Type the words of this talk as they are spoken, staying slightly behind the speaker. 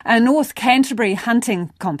A North Canterbury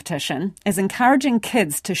hunting competition is encouraging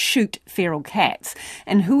kids to shoot feral cats,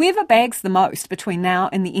 and whoever bags the most between now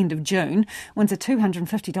and the end of June wins a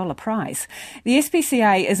 $250 prize. The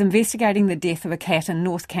SPCA is investigating the death of a cat in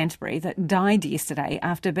North Canterbury that died yesterday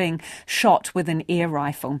after being shot with an air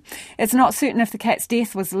rifle. It's not certain if the cat's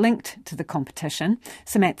death was linked to the competition.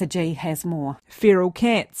 Samantha Gee has more. Feral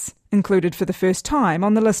cats, included for the first time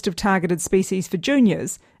on the list of targeted species for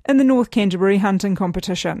juniors in the North Canterbury hunting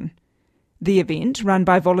competition. The event, run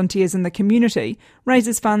by volunteers in the community,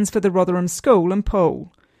 raises funds for the Rotherham School and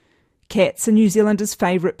Pool. Cats are New Zealanders'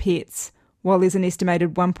 favourite pets. While there's an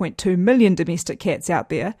estimated 1.2 million domestic cats out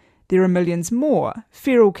there are millions more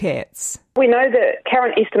feral cats. We know that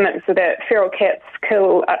current estimates are that feral cats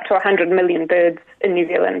kill up to 100 million birds in New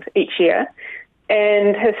Zealand each year.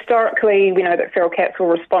 And historically, we know that feral cats were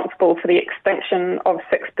responsible for the extinction of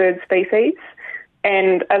 6 bird species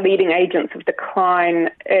and are leading agents of decline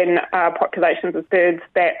in populations of birds,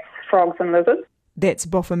 bats, frogs and lizards. That's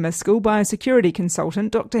Boffa School biosecurity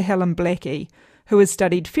consultant Dr Helen Blackie, who has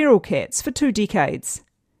studied feral cats for 2 decades.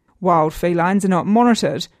 Wild felines are not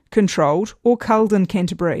monitored, controlled or culled in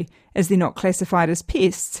Canterbury, as they're not classified as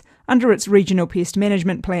pests under its regional pest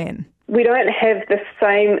management plan. We don't have the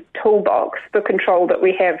same toolbox for control that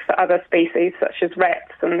we have for other species such as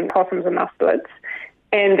rats and possums and mustelids.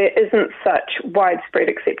 And there isn't such widespread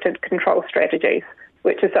accepted control strategies,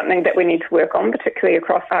 which is something that we need to work on, particularly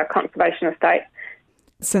across our conservation estate.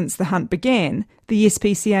 Since the hunt began, the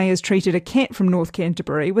SPCA has treated a cat from North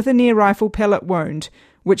Canterbury with an air rifle pellet wound,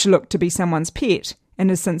 which looked to be someone's pet, and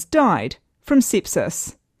has since died from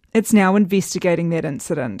sepsis. It's now investigating that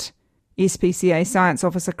incident. SPCA Science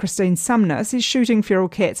Officer Christine Sumner says shooting feral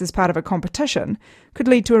cats as part of a competition could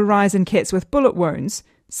lead to a rise in cats with bullet wounds,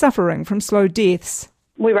 suffering from slow deaths.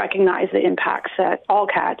 We recognise the impacts that all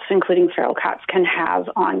cats, including feral cats, can have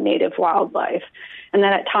on native wildlife, and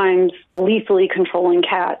that at times lethally controlling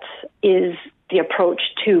cats is the approach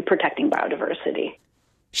to protecting biodiversity.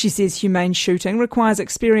 She says humane shooting requires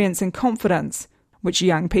experience and confidence, which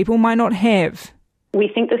young people might not have. We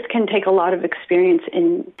think this can take a lot of experience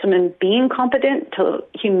in someone being competent to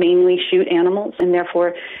humanely shoot animals, and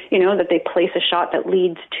therefore, that they place a shot that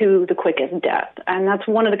leads to the quickest death. And that's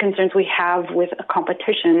one of the concerns we have with a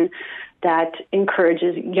competition that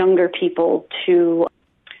encourages younger people to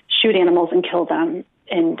shoot animals and kill them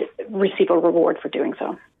and receive a reward for doing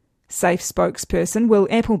so. SAFE spokesperson Will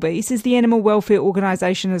Appleby says the animal welfare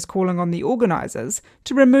organisation is calling on the organisers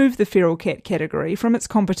to remove the feral cat category from its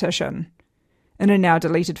competition. In a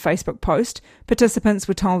now-deleted Facebook post, participants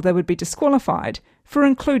were told they would be disqualified for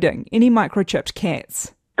including any microchipped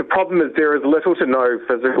cats. The problem is there is little to no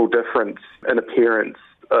physical difference in appearance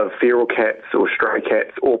of feral cats or stray cats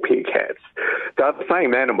or pet cats. They're the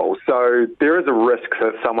same animals, so there is a risk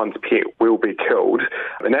that someone's pet will be killed,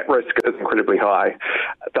 and that risk is incredibly high.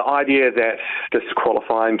 The idea that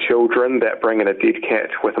disqualifying children that bring in a dead cat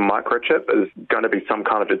with a microchip is going to be some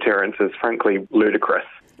kind of deterrence is frankly ludicrous.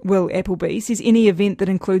 Will Appleby says any event that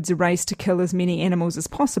includes a race to kill as many animals as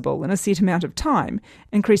possible in a set amount of time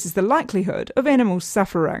increases the likelihood of animals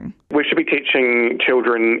suffering. We should be teaching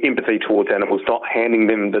children empathy towards animals, not handing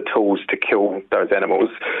them the tools to kill those animals.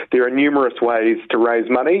 There are numerous ways to raise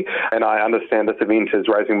money, and I understand this event is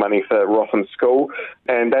raising money for Rotherham School,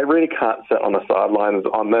 and they really can't sit on the sidelines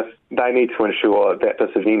on this. They need to ensure that this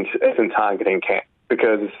event isn't targeting cats,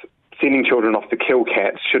 because sending children off to kill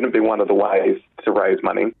cats shouldn't be one of the ways to raise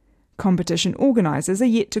money. Competition organisers are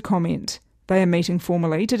yet to comment. They are meeting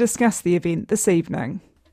formally to discuss the event this evening.